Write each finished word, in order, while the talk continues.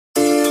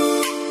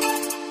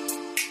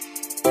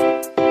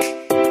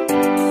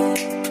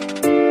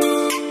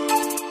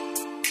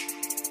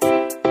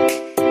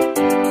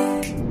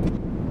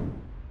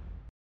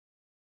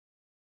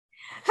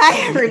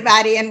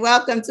everybody, and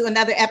welcome to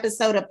another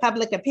episode of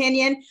Public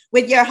Opinion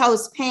with your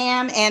hosts,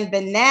 Pam and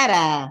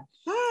Vanetta.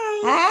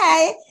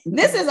 Hi.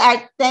 This is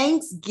our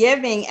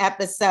Thanksgiving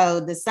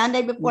episode, the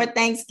Sunday before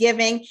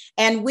Thanksgiving,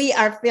 and we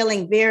are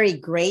feeling very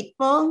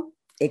grateful.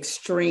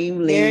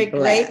 Extremely very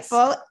blessed.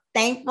 Grateful,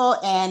 thankful,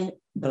 and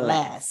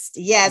blessed.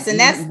 Yes, and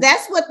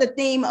that's what the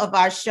theme of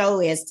our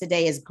show is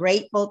today, is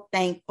grateful,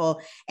 thankful,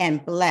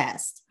 and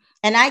blessed.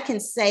 And I can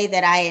say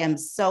that I am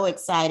so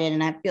excited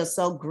and I feel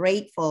so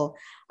grateful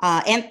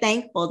and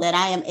thankful that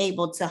I am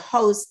able to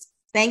host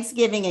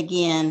Thanksgiving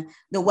again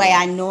the way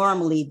I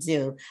normally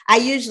do. I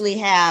usually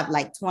have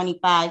like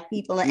 25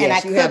 people and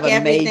I cook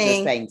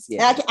everything.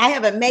 I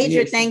have a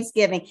major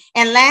Thanksgiving.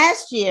 And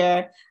last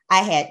year I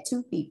had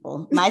 2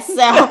 people,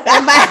 myself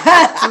and my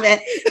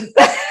husband.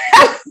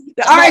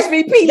 The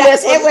RSVP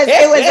list.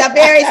 It was a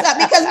very,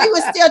 because we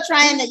were still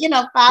trying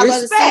to, follow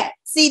the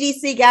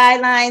CDC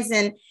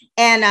guidelines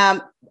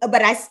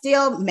but I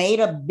still made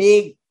a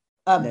big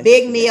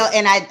meal,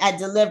 and I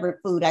delivered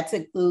food. I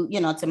took food,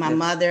 to my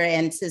mother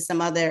and to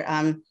some other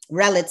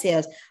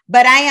relatives.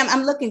 But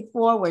I'm looking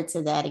forward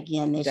to that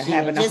again this year.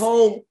 Having a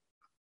whole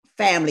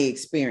family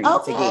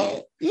experience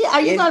again. Yeah,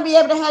 are you going to be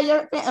able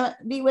to have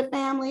be with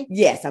family?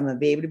 Yes, I'm going to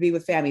be able to be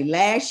with family.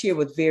 Last year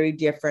was very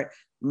different.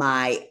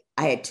 I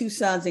had 2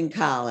 sons in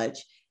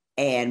college.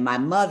 And my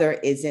mother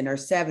is in her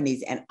 70s,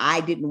 and I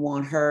didn't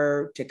want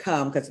her to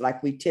come because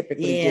like we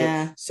typically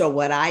do. So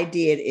what I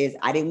did is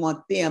I didn't want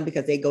them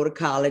because they go to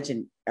college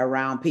and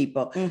around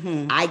people.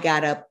 I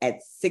got up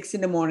at 6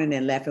 a.m.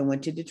 and left and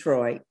went to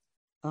Detroit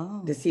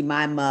to see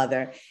my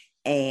mother,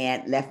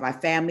 and left my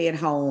family at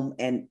home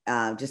and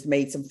just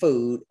made some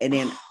food. And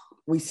then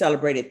we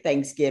celebrated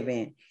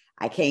Thanksgiving.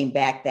 I came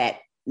back that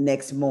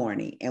next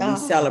morning and we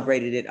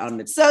celebrated it on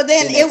the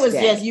it was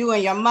day. Just you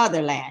and your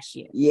mother last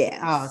year.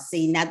 Yeah.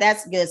 See, now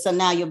that's good. So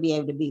now you'll be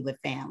able to be with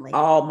family.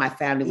 All my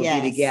family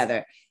will be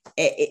together.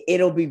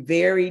 It'll be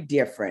very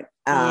different.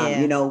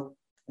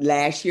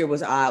 Last year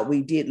was odd.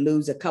 We did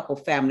lose a couple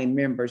family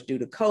members due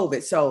to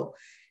COVID. So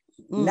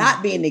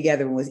not being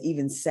together was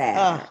even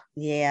sadder.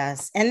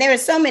 Yes. And there are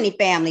so many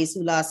families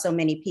who lost so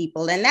many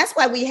people. And that's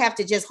why we have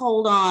to just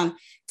hold on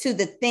to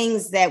the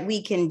things that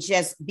we can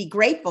just be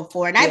grateful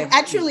for. And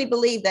I truly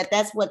believe that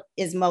that's what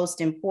is most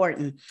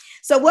important.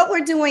 So what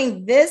we're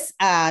doing this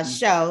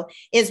show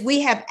is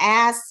we have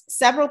asked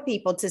several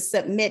people to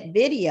submit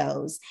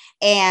videos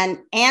and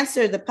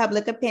answer the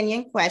public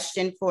opinion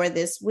question for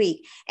this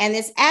week. And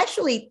it's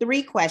actually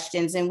 3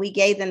 questions, and we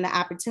gave them the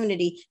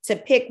opportunity to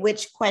pick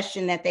which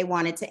question that they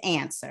wanted to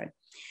answer.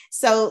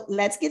 So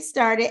let's get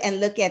started and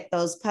look at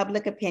those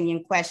public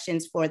opinion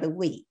questions for the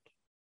week.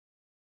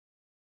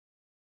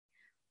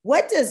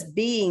 What does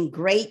being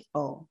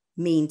grateful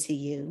mean to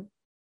you?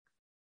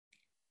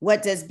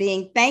 What does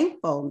being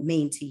thankful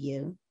mean to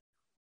you?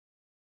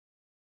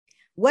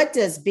 What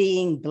does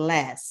being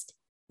blessed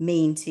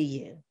mean to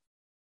you?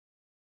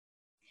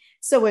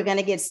 So we're going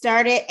to get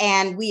started,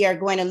 and we are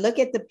going to look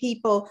at the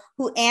people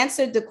who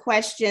answered the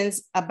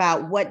questions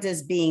about what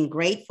does being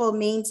grateful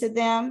mean to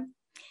them.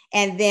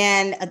 And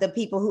then the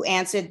people who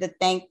answered the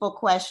thankful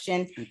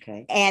question.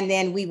 Okay. And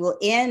then we will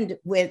end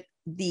with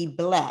the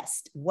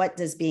blessed. What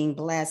does being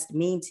blessed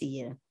mean to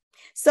you?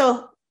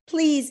 So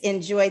please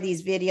enjoy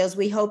these videos.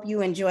 We hope you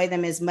enjoy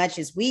them as much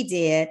as we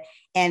did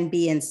and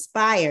be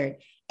inspired.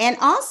 And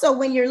also,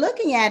 when you're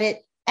looking at it,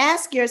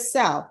 ask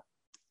yourself,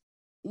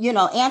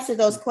 answer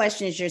those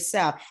questions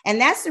yourself. And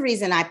that's the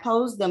reason I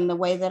posed them the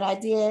way that I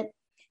did,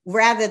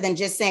 rather than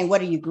just saying, what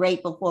are you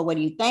grateful for? What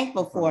are you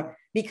thankful for?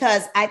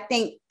 Because I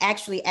think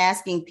actually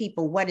asking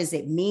people, what does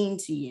it mean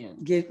to you?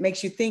 It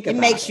makes you think about it.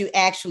 It makes you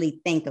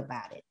actually think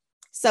about it.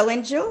 So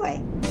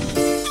enjoy.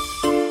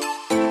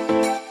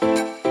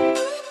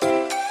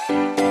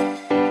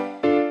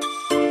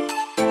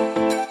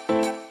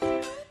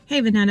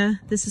 Hey, Vanetta,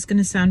 this is going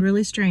to sound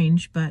really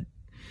strange, but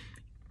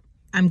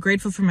I'm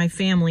grateful for my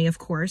family, of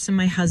course, and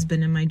my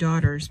husband and my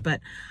daughters. But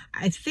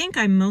I think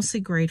I'm mostly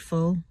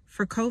grateful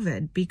for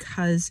COVID,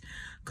 because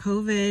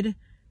COVID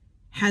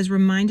has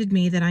reminded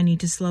me that I need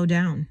to slow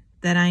down,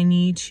 that I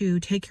need to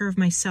take care of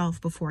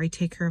myself before I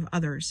take care of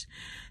others,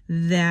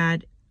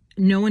 that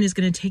no one is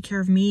going to take care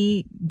of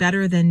me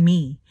better than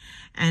me.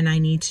 And I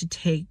need to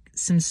take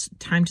some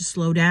time to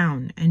slow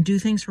down and do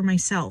things for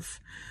myself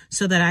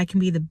so that I can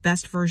be the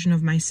best version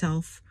of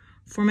myself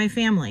for my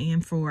family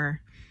and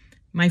for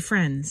my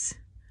friends.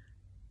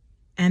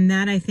 And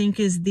that, I think,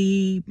 is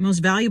the most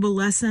valuable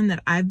lesson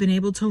that I've been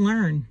able to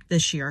learn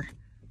this year.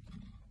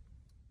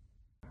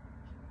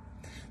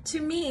 To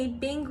me,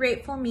 being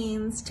grateful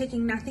means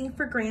taking nothing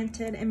for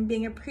granted and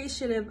being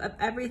appreciative of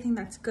everything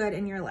that's good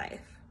in your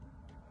life.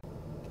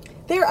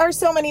 There are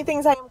so many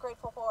things I am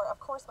grateful for. Of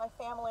course, my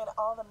family and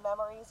all the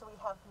memories we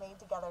have made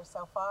together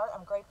so far.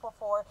 I'm grateful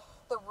for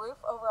the roof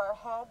over our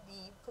head,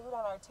 the food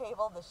on our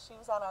table, the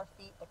shoes on our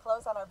feet, the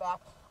clothes on our back,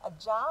 a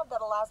job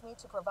that allows me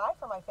to provide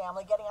for my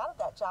family, getting out of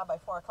that job by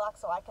 4 o'clock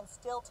so I can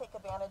still take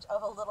advantage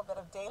of a little bit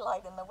of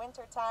daylight in the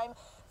wintertime,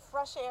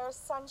 fresh air,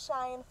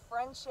 sunshine,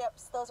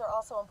 friendships, those are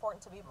also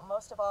important to me, but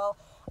most of all,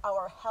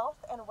 our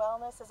health and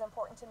wellness is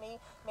important to me,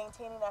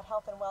 maintaining that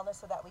health and wellness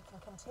so that we can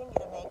continue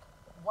to make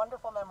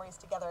wonderful memories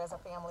together as a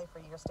family for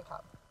years to come.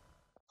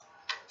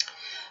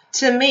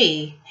 To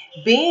me,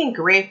 being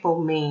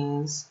grateful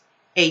means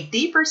a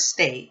deeper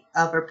state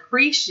of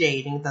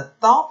appreciating the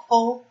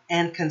thoughtful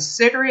and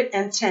considerate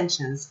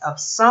intentions of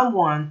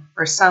someone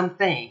or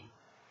something.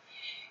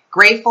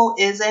 Grateful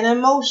is an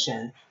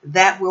emotion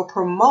that will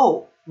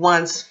promote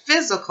one's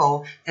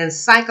physical and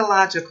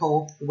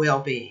psychological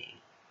well-being.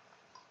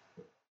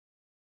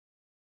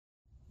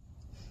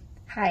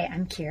 Hi,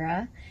 I'm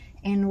Kira,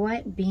 and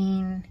what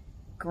being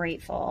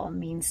grateful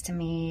means to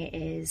me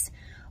is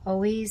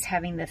always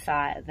having the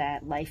thought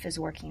that life is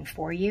working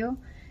for you,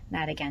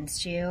 not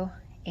against you,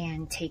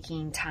 and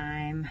taking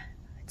time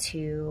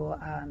to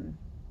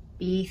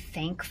be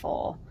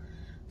thankful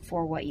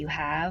for what you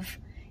have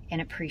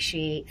and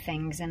appreciate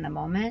things in the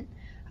moment.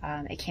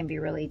 It can be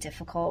really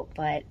difficult,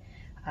 but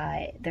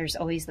there's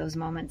always those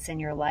moments in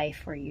your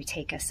life where you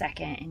take a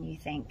second and you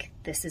think,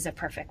 this is a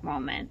perfect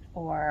moment,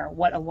 or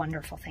what a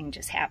wonderful thing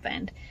just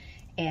happened.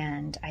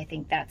 And I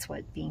think that's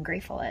what being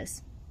grateful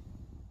is.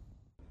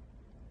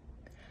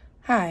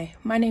 Hi,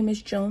 my name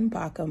is Joan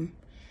Bockham,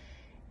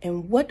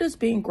 and what does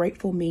being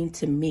grateful mean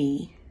to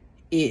me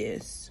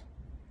is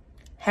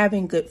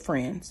having good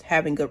friends,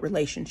 having good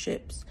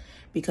relationships.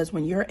 Because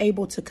when you're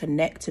able to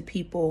connect to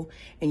people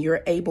and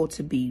you're able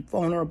to be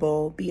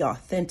vulnerable, be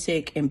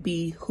authentic, and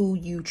be who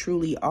you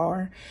truly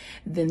are,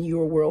 then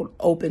your world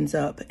opens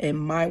up. And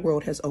my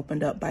world has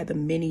opened up by the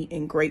many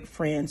and great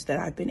friends that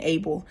I've been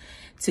able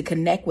to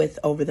connect with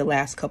over the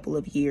last couple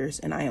of years.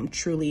 And I am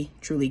truly,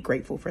 truly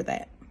grateful for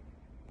that.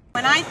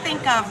 When I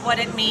think of what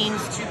it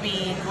means to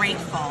be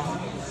grateful,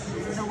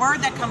 the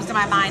word that comes to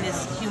my mind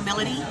is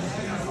humility.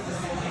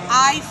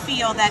 I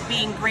feel that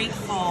being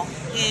grateful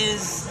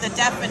is the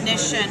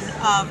definition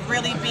of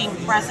really being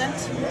present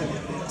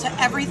to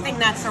everything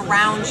that's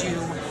around you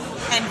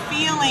and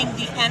feeling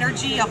the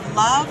energy of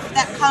love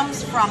that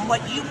comes from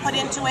what you put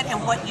into it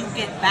and what you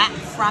get back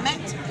from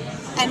it,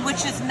 and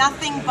which is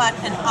nothing but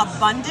an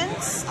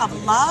abundance of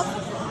love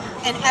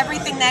in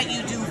everything that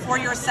you do for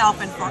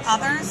yourself and for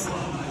others.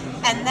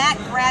 And that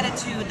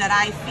gratitude that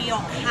I feel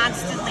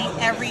constantly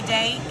every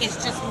day is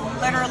just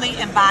literally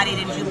embodied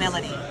in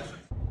humility.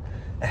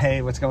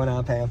 Hey, what's going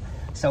on, Pam?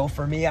 So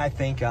for me, I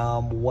think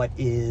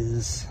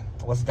what's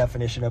the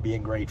definition of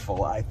being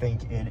grateful? I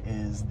think it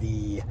is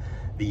the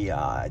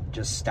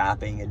just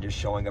stopping and just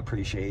showing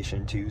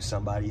appreciation to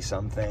somebody,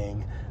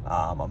 something,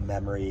 a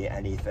memory,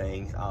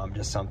 anything,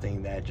 just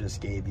something that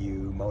just gave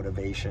you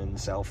motivation,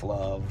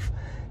 self-love,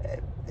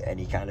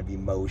 any kind of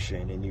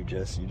emotion, and you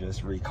just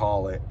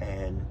recall it.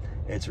 And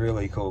it's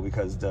really cool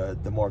because the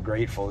more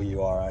grateful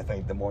you are, I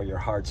think the more your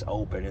heart's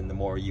open and the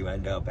more you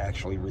end up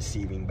actually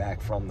receiving back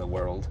from the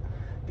world.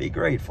 Be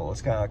grateful.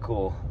 It's kind of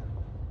cool.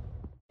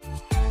 I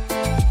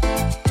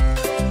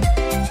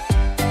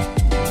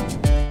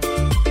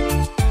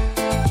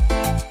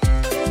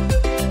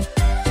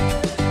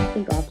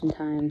think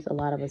oftentimes a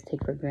lot of us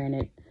take for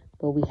granted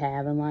what we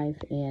have in life,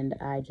 and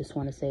I just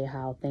want to say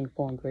how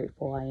thankful and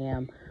grateful I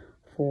am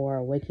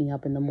for waking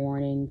up in the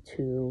morning,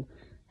 to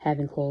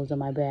having clothes on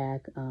my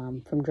back,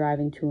 from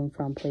driving to and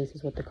from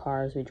places with the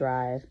cars we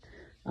drive,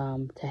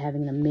 to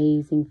having an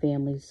amazing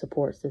family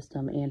support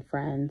system and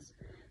friends.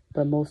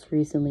 But most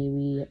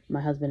recently,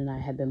 my husband and I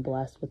have been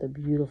blessed with a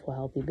beautiful,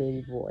 healthy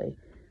baby boy,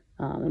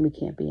 and we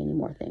can't be any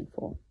more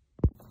thankful.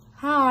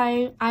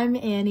 Hi, I'm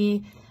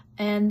Annie,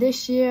 and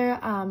this year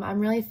I'm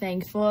really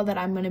thankful that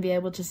I'm going to be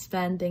able to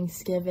spend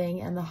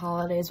Thanksgiving and the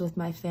holidays with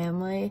my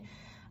family.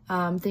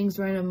 Things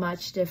were in a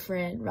much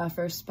different,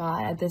 rougher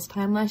spot at this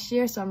time last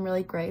year, so I'm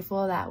really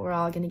grateful that we're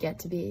all going to get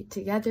to be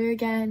together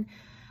again.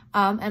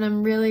 And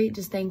I'm really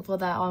just thankful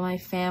that all my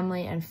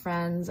family and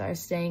friends are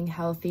staying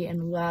healthy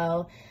and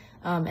well,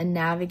 and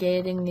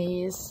navigating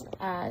these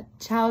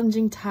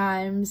challenging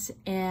times,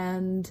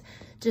 and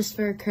just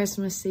for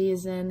Christmas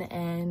season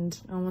and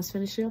almost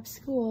finishing up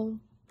school.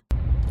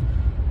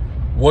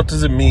 What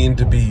does it mean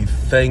to be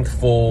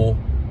thankful,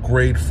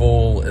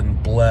 grateful,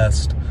 and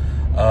blessed?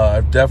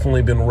 I've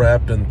definitely been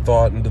wrapped in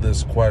thought into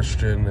this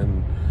question,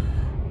 and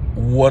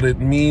what it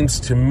means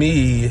to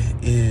me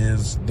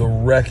is the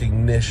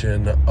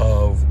recognition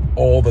of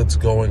all that's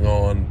going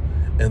on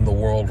in the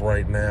world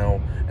right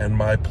now and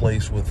my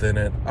place within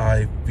it.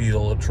 I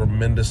feel a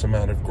tremendous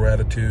amount of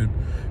gratitude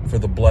for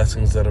the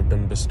blessings that have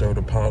been bestowed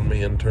upon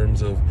me in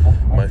terms of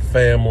my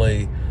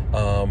family,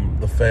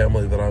 the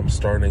family that I'm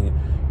starting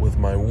with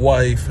my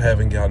wife,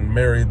 having gotten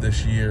married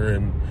this year,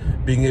 and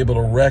being able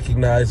to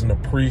recognize and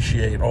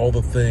appreciate all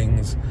the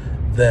things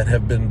that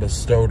have been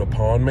bestowed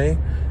upon me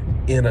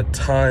in a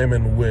time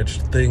in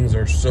which things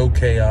are so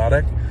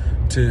chaotic.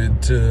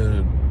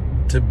 To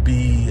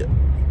be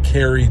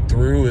carried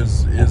through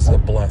is a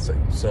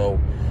blessing. So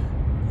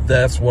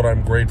that's what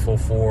I'm grateful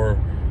for.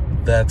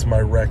 That's my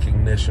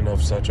recognition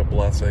of such a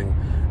blessing,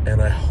 and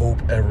I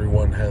hope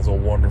everyone has a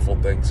wonderful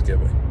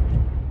Thanksgiving.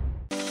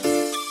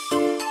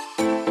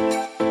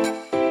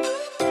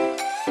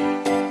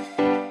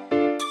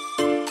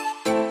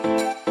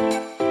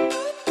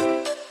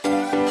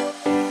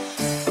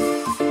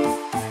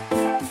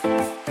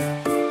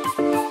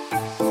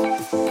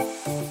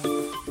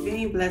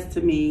 blessed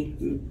to me,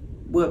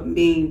 what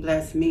being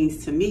blessed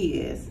means to me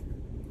is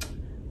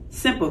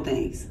simple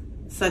things,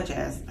 such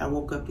as I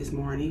woke up this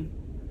morning,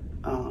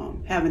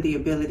 having the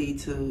ability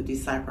to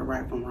decipher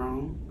right from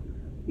wrong.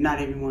 Not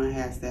everyone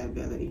has that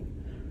ability.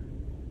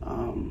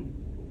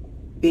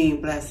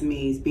 Being blessed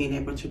means being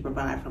able to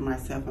provide for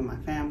myself and my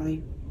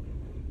family.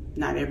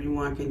 Not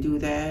everyone can do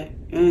that.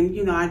 And,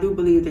 you know, I do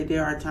believe that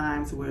there are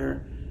times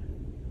where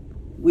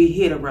we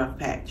hit a rough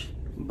patch.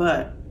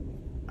 But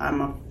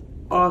I'm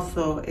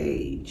also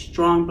a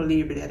strong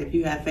believer that if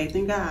you have faith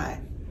in God,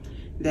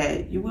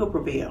 that you will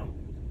prevail.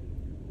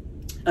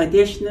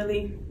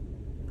 Additionally,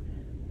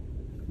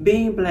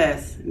 being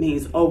blessed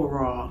means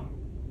overall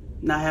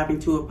not having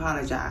to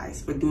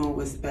apologize for doing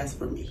what's best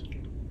for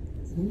me.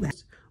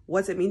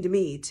 What's it mean to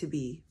me to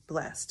be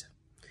blessed?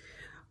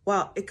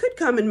 Well, it could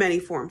come in many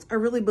forms. I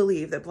really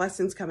believe that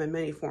blessings come in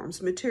many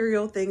forms.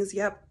 Material things,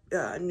 yep,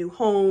 new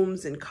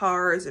homes and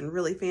cars and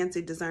really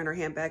fancy designer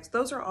handbags.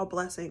 Those are all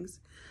blessings.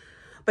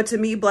 But to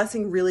me,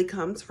 blessing really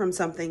comes from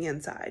something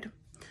inside.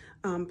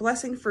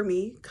 Blessing for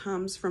me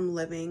comes from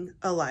living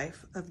a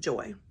life of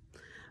joy.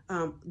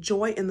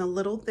 Joy in the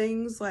little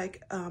things,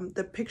 like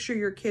the picture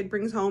your kid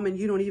brings home and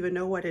you don't even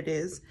know what it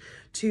is,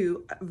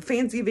 to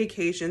fancy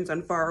vacations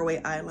on faraway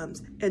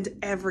islands and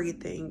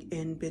everything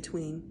in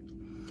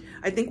between.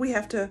 I think we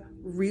have to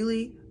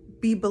really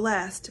be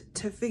blessed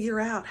to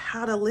figure out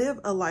how to live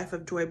a life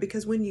of joy,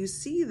 because when you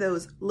see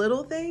those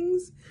little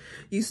things,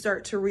 you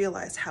start to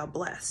realize how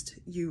blessed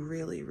you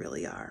really,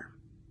 really are.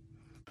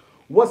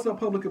 What's up,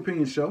 Public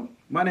Opinion Show?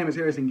 My name is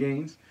Harrison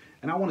Gaines,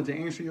 and I wanted to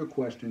answer your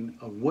question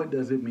of what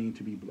does it mean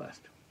to be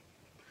blessed?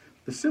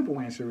 The simple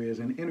answer is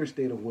an inner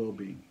state of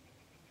well-being.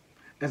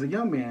 As a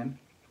young man,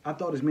 I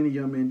thought as many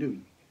young men do,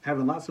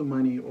 having lots of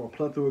money or a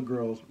plethora of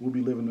girls will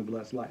be living a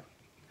blessed life.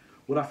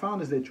 What I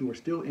found is that you are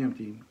still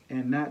empty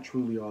and not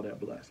truly all that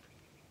blessed.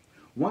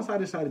 Once I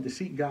decided to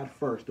seek God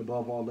first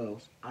above all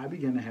else, I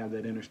began to have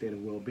that inner state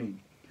of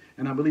well-being.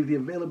 And I believe the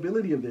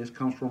availability of this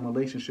comes from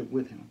relationship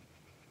with Him.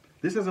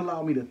 This has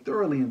allowed me to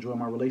thoroughly enjoy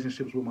my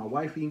relationships with my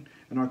wifey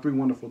and our 3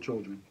 wonderful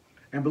children.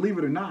 And believe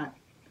it or not,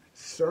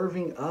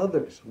 serving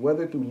others,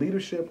 whether through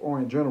leadership or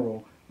in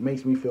general,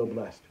 makes me feel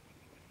blessed.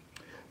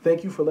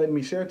 Thank you for letting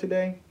me share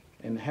today,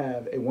 and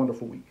have a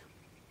wonderful week.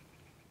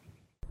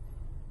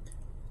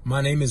 My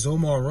name is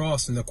Omar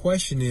Ross, and the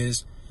question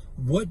is,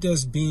 what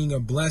does being a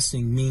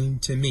blessing mean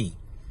to me?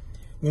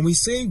 When we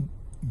say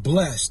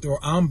blessed or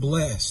I'm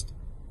blessed,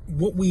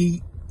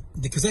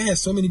 because that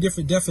has so many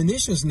different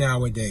definitions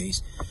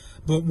nowadays,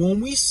 but when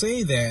we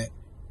say that,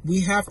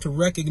 we have to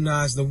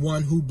recognize the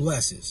one who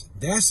blesses.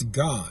 That's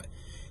God,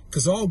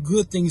 because all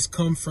good things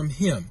come from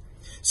Him.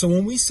 So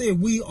when we say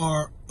we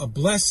are a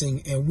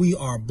blessing and we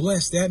are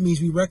blessed, that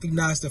means we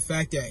recognize the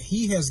fact that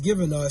He has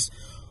given us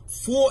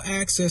full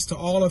access to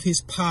all of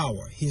His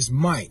power, His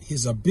might,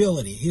 His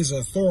ability, His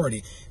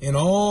authority, and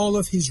all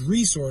of His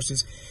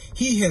resources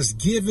He has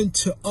given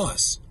to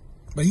us.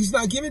 But He's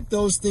not given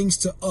those things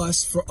to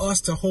us for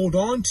us to hold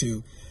on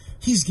to.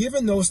 He's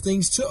given those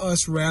things to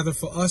us rather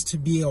for us to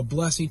be a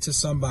blessing to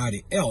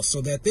somebody else,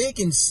 so that they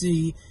can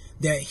see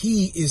that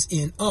He is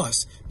in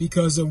us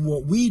because of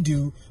what we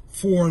do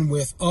for and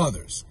with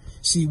others.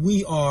 See,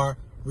 we are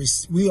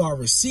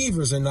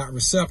receivers and not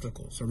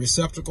receptacles. A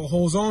receptacle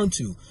holds on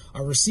to.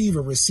 A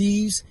receiver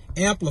receives,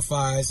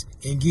 amplifies,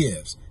 and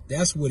gives.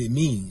 That's what it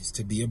means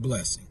to be a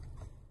blessing.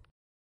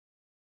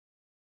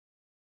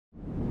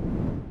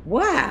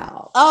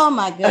 Wow. Oh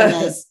my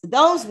goodness.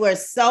 Those were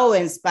so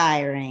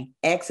inspiring.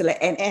 Excellent.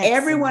 And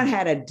everyone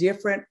had a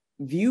different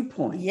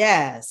viewpoint.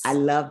 Yes. I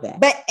love that.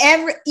 But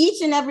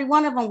each and every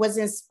one of them was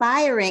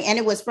inspiring, and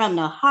it was from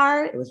the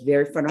heart. It was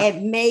very fun.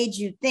 It made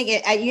you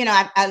think.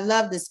 I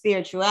love the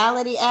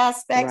spirituality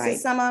aspects of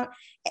some of,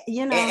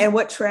 And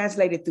what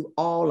translated through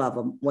all of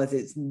them was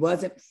it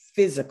wasn't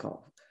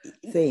physical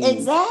things.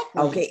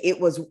 Exactly. Okay. It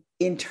was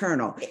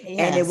internal. Yes.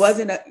 And it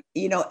wasn't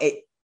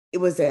it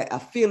was a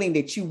feeling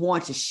that you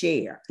want to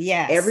share.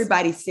 Yes.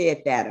 Everybody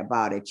said that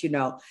about it.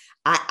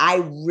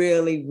 I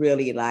really,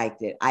 really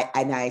liked it.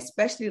 I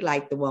especially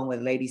liked the one where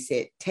the lady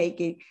said,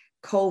 taking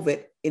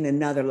COVID in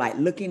another light,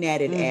 looking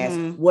at it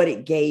as what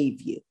it gave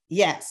you.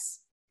 Yes.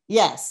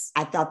 Yes.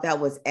 I thought that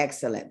was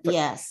excellent.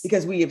 Yes.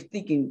 Because we are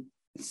thinking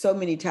so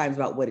many times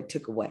about what it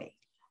took away.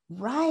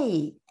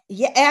 Right.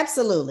 Yeah,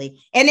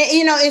 absolutely. And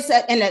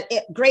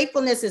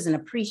gratefulness is an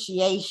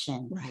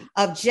appreciation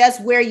of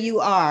just where you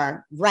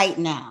are right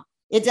now.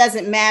 It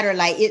doesn't matter.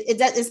 Like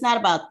it's not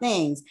about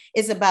things.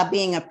 It's about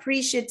being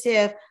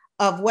appreciative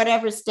of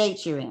whatever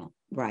state you're in.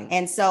 Right.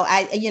 And so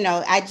I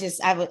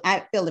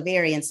feel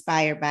very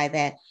inspired by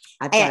that.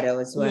 I thought it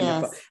was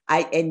wonderful.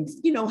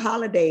 Yes.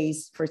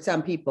 Holidays for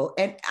some people,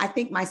 and I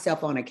think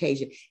myself on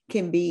occasion,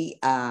 can be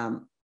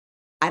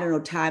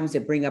times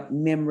that bring up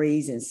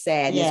memories and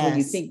sadness when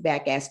you think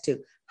back as to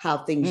how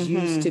things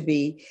used to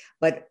be.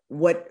 But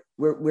what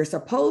we're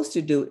supposed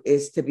to do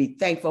is to be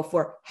thankful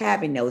for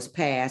having those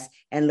past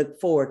and look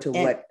forward to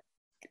what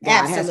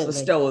God has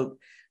bestowed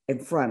in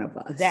front of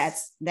us.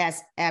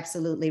 That's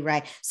absolutely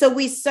right. So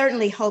we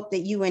certainly hope that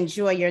you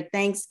enjoy your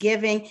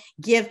Thanksgiving.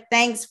 Give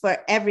thanks for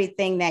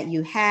everything that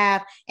you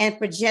have and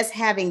for just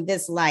having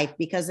this life,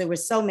 because there were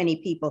so many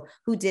people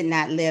who did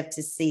not live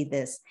to see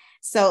this.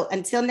 So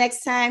until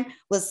next time,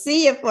 we'll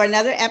see you for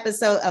another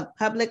episode of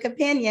Public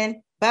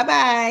Opinion.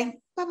 Bye-bye.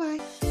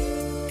 Bye-bye.